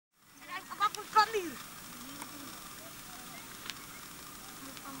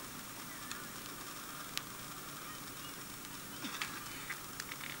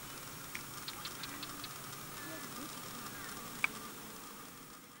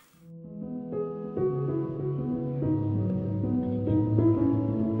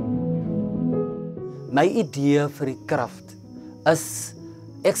My idee vir die craft is,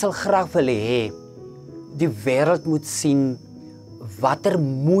 ek sal graag wil hê die wêreld moet sien watter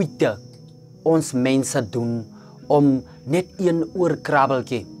moeite ons mense doen om net een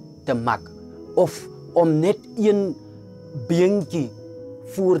oorkrabbeltjie te maak of om net een beentjie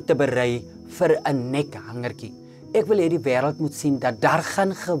voor te berei vir 'n nekhangertjie. Ek wil hê die wêreld moet sien dat daar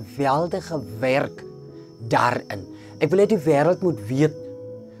gaan geweldige werk daarin. Ek wil hê die wêreld moet weet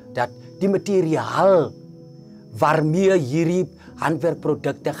dat die materiaal waarmee hierdie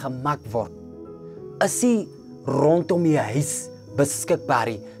handwerkprodukte gemaak word, is nie rondom die huis beskikbaar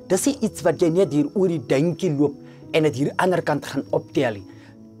nie. Dis nie iets wat jy net hier oor die duintjie loop en dit hier aan die ander kant gaan optel nie.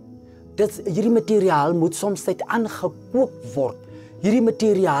 Hierdie materiaal moet soms net aangekoop word. Hierdie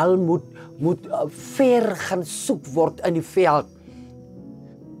materiaal moet ver gaan soek word in die veld.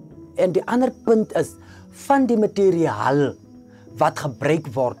 En die ander punt is, van die materiaal wat gebruik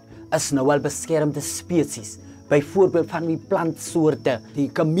word, is nou al beskermde spesies. Byvoorbeeld van die plantsoorte, die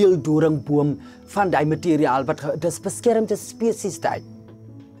kameeldoringboom, van die materiaal dis beskermde spesies daai.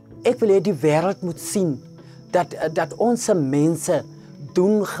 Ek wil hê die wêreld moet sien dat ons mense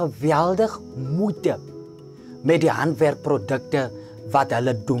doen geweldig moeite met die handwerkprodukte wat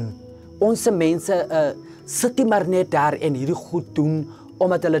hulle doen. Ons mense sit nie maar net daar en hierdie goed doen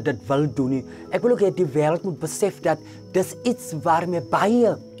omdat hulle dit wil doen nie. Ek wil ook hê die wêreld moet besef dat dis iets waarmee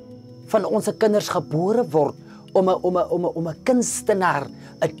baie van ons kinders gebore word om 'n kunstenaar,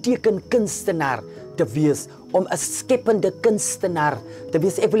 'n tekenkunstenaar te wees, om 'n skepende kunstenaar te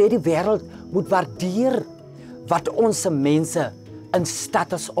wees. Ek wil hê die wêreld moet waardeer wat ons mense in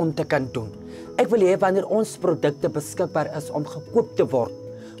staat is om te kan doen. Ek wil hê wanneer ons produkte beskikbaar is om gekoop te word,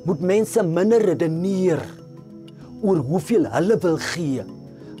 moet mense minder redeneer oor hoeveel hulle wil gee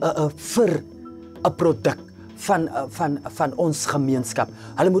vir 'n produk van ons gemeenskap.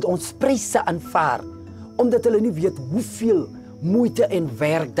 Hulle moet ons pryse aanvaar, omdat hulle nie weet hoeveel moeite en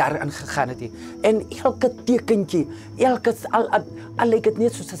werk daarin gegaan het nie. En elke tekentjie, al lyk dit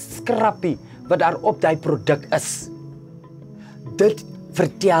net soos 'n skrappie wat daar op daai produk is. Dit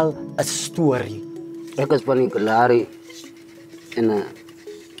vertel 'n storie. Ek is van die Kalahari en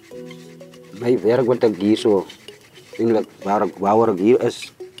my werk wat ek hier so eintlik waar ek hier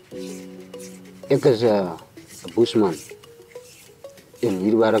is. Ek is 'n bushman. En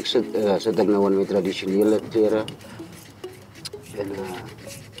hier waar ek sit ek nou in my tradisionele klere. En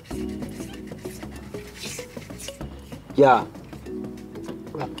ja,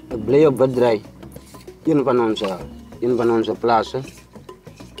 ek bly op bedryf. Een van onze plaatsen.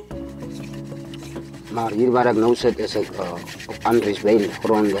 Maar hier waar ik nu zit is ik op Andries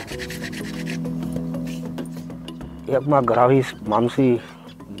gronden. Ik maak grafisch, mamsie,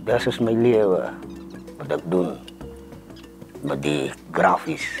 dat is mijn leven. Wat ik doe met die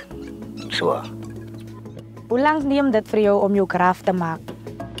grafisch. Zo. Hoe lang neemt het voor jou om je graf te maken?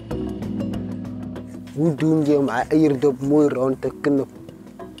 Hoe doe je om eierdop mooi rond te knippen?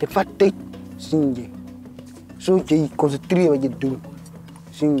 Het vat tijd, zie je. Zo je concentreert wat je doet,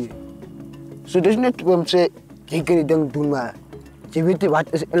 zie je. Zo dus net om te zeggen, je kan die ding doen, maar je weet wat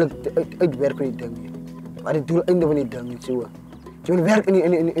is eigenlijk het werk van die ding. Wat het doeleinde van die ding is zo. Je moet werken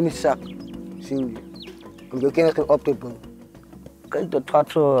in die zak, zie je. Om je kennis op te bouwen. Kijk, dat gaat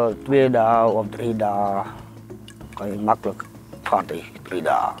zo 2 dagen of 3 dagen. Kan je makkelijk vatten, 3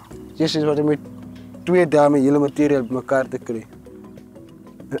 dagen. Je ziet wat je met 2 dagen met hele materiaal bij elkaar te krijgen.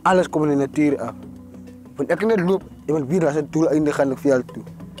 En alles komt in de natuur af. Want ik kan net lopen, je moet weer als het doeleinde gaan naar het veld toe.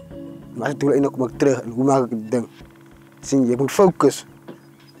 Maar als het doeleinde kom ik terug en hoe maak ik het ding? Zie je, ik moet focussen.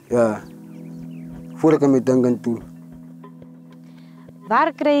 Ja, voordat ik aan mijn ding kan doen.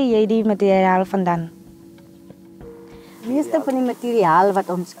 Waar krijg jij die materiaal vandaan? De meeste van die materiaal wat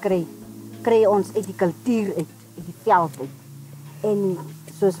ons krijg ons uit die cultuur uit die veld uit. En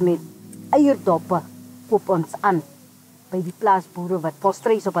zoals met eierdoppen koop ons aan bij die plaasboeren wat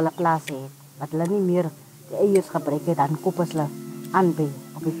volstreeks op hulle plaas het. Wat hulle niet meer de eiers gebruiken, dan kopen ze aan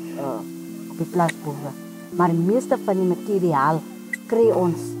op die plaasboeren. Maar de meeste van die materiaal krijg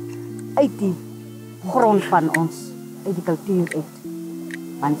ons uit die grond van ons, uit die cultuur uit.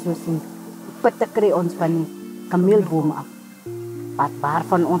 Want zoals die putten krijg ons van die kameelboom af.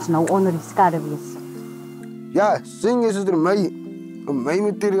 Waarvan ons nou onder die skade wees. Ja, zing is het er mij. Om mijn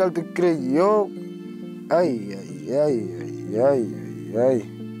materiaal te krijgen, joh. Ai.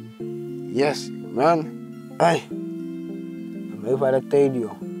 Yes, man. Ai. Mij van de tijd,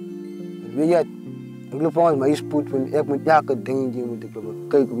 joh. Weet je, ik loop volgens mij spoed, want ik moet elke dingetje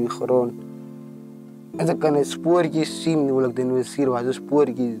kijken op die grond. En dan kan ik spoortjes zien, wil ik dan weer zien wat de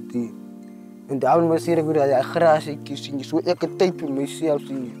spoortjes die. En daarom was ik weer dat grasje zien. Zo elke tijd voor mezelf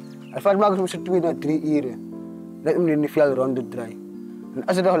zien. Het vat makkelijk tussen 2 naar 3 uur. Net om in die veld rond te draaien. En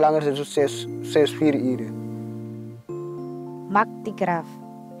als het nog langer is, is het 6, 4 uur. Maak die kraaf.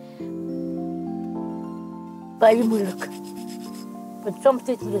 Baie moeilijk. Want soms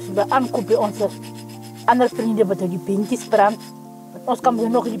zitten we dus bij aankoop bij onze andere vrienden wat die pintjes brand. Want ons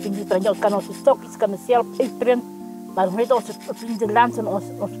kan nog die pintjes branden, ons kan onze stokjes kan zelf uitbrengen. Maar met onze vrienden lansen ons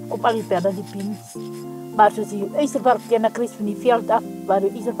op al die verder die pintjes. Maar zoals die ijzervark kennen krijgt van die veld af, waar de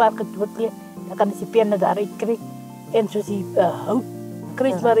ijzervarken dood ligt, dan kan je pennen daaruit krijgen. En zoals die hout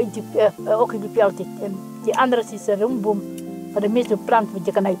krijgt waaruit je ook in die veld zit. En die andere is een roomboom van de meeste plant, want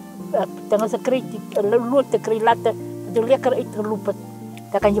je kan dan als je krijgt die lood te krijgen laten, dat je lekker uitgelopen.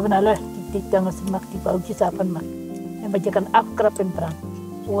 Dan kan je van alle die dingen maken, die boutjes af en maken. En wat je kan afkrappen en branden.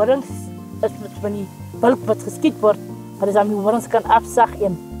 Worms is van die bulk wat geschiet wordt, maar dan die worms kan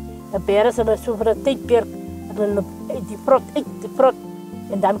afzagen. En beren zullen zo voor een tijdperk die vrot uit de vrot.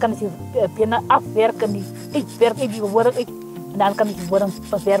 En dan kan je binnen afwerken, die uitwerken, die worm uit. En dan kan je die worm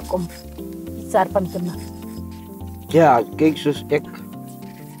verwerken om iets daarvan te maken. Ja, kijk, zoals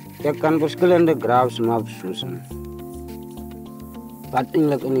ik kan verschillende graafs maken. Wat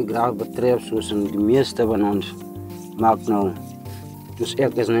eigenlijk in die graaf betreft, zoals de meeste van ons maakt nou. Dus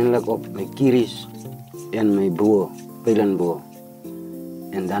ik is eigenlijk op mijn kiris en mijn boer, pijlenboer.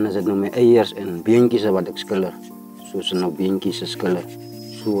 En dan is het nog mijn eiers en beentjes wat ik schiller. Zoals nou beentjes schiller.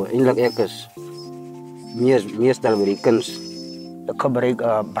 Zo, eigenlijk ik is meestal bij die kunst. Ik gebruik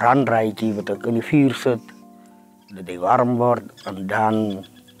een brandrijtje wat ik in de vuur zet. Dat die warm wordt en dan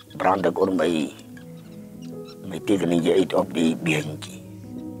brand ik ook mijn tekeningje uit op die beentje.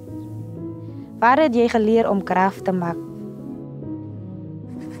 Waar het jy geleer om kraaf te maak?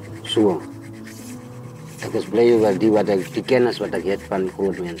 Zo. Ik is blij over die kennis wat ik heb van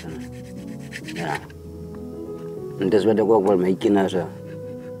grote mensen. Ja. En dat is wat ik ook wel mijn kinderen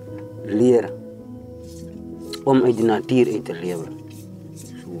leer. Om uit de natuur uit te leven.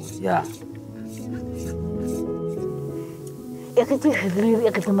 Zo, ja. Ik heb niet geleerd,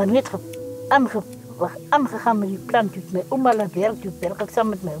 ik heb maar net aangegaan met die plantjes. Mijn oma werkt, ik samen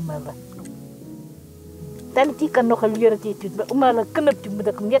met mijn oma. Dan kan nog leren, mijn oma knipt, moet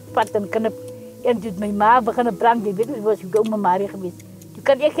ik net vatten en knip. En toen mijn ma begon branden, je weet niet, was ik oma Maria geweest. Je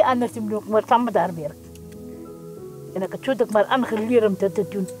kan echt anders doen, maar samen daar werken. En ik had zo maar aangeleerd om dat te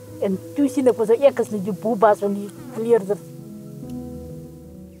doen. En toen zie ik was ik als die boeba's van die leerders.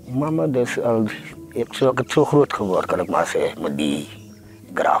 Mama, dus al, ik het zo groot geworden, kan ik maar zeggen, met die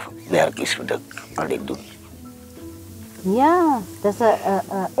graafwerk is wat ik alleen doe. Ja, dat is een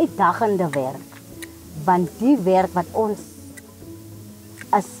uitdagende werk. Want die werk wat ons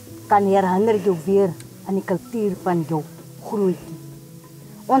as kan herinner jou weer aan die cultuur van jou grootjie.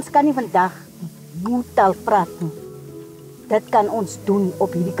 Ons kan nie vandag boetaal praat nie. Dit kan ons doen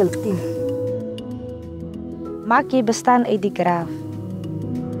op hierdie kultuur. Maak jy bestaan uit die kraaf?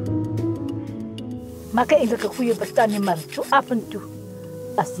 Maak eigenlijk een goede bestaan, maar zo af en toe.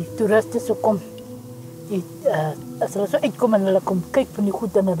 Als die toeristen zo komen, als ze zo uitkomen en ze komen kijken van die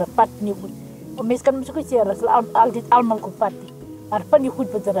goed en de pad niet goed. Want mensen kan misschien zeggen dat ze altijd allemaal goed patten. Maar van die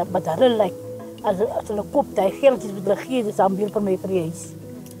goed wat er lijkt. Als ze koopt, dat geldjes wat ze geven, ze aanbieden voor mij voor je huis.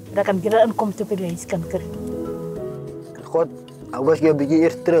 Dan kan je de inkomsten voor je huis krijgen. God, al was je een beetje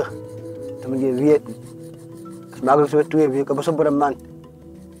eerst terug, dan moet je weten. Het is makkelijk zo 2 weken, maar zo voor een maand.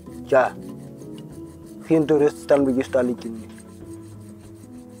 Ja, geen toerist staan bij je stalletje.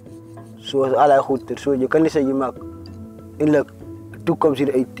 Zoals allerlei goed is. Je kan niet zeggen, je maakt inderdaad de toekomst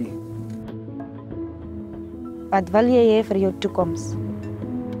hieruit. Wat wil jy hê vir jou toekoms?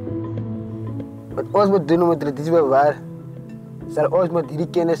 Wat ons moet doen om de traditie te bewaren, zal ons met die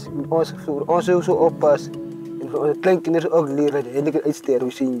kennis ons zo oppassen. En voor onze kleinkinderen ook leren dat je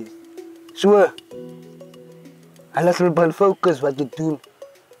uitsterven zien. Zo, alles moet gaan focus wat je doet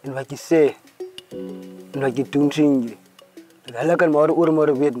en wat je zegt en wat je doet zien je. Dat alles kan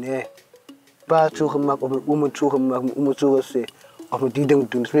morgen weten, nee. Pa het zo gemaakt, of mijn oom het zo gemaakt, mijn oom het zo gezegd. Of met die dingen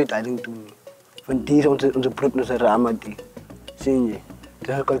doen, dat is niet dat ding doen. Van die is onze brood, onze ramen die. Zie je. Dat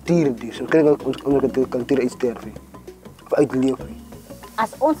is een cultuur die. Zo kunnen we onze cultuur uitsterven. Of uitleven. As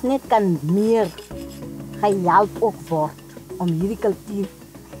ons net kan meer gehelp ook word om hierdie kultuur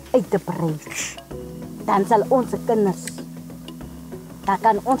uit te brei, dan sal onze kinders, dan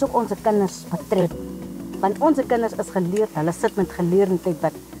kan ons ook onze kinders betrek. Want onze kinders is geleerd, hulle sit met geleerdheid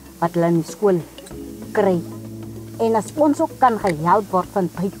wat hulle in die skool kry. En as ons ook kan gehelp word van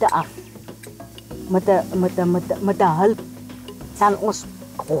buite af met de hulp, dan ons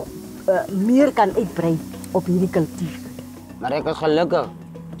meer kan uitbrei op hierdie kultuur. Maar ik is gelukkig.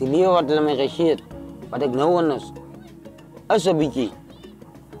 Die leven wat hulle my gegee het, wat ik nou in is een beetje.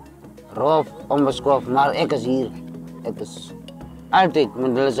 rof, onbeskoft, maar ek is hier. Ek is altyd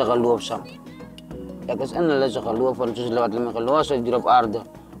met hulle se geloof saam. Ek is in hulle se geloof, want soos hulle wat hulle my gelos het hier op aarde.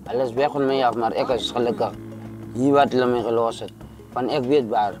 Hulle is weg van my af, maar ek is gelukkig hier wat hulle my gelos het. Want ek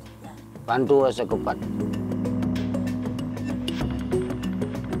weet waar, want toe is ek op pad.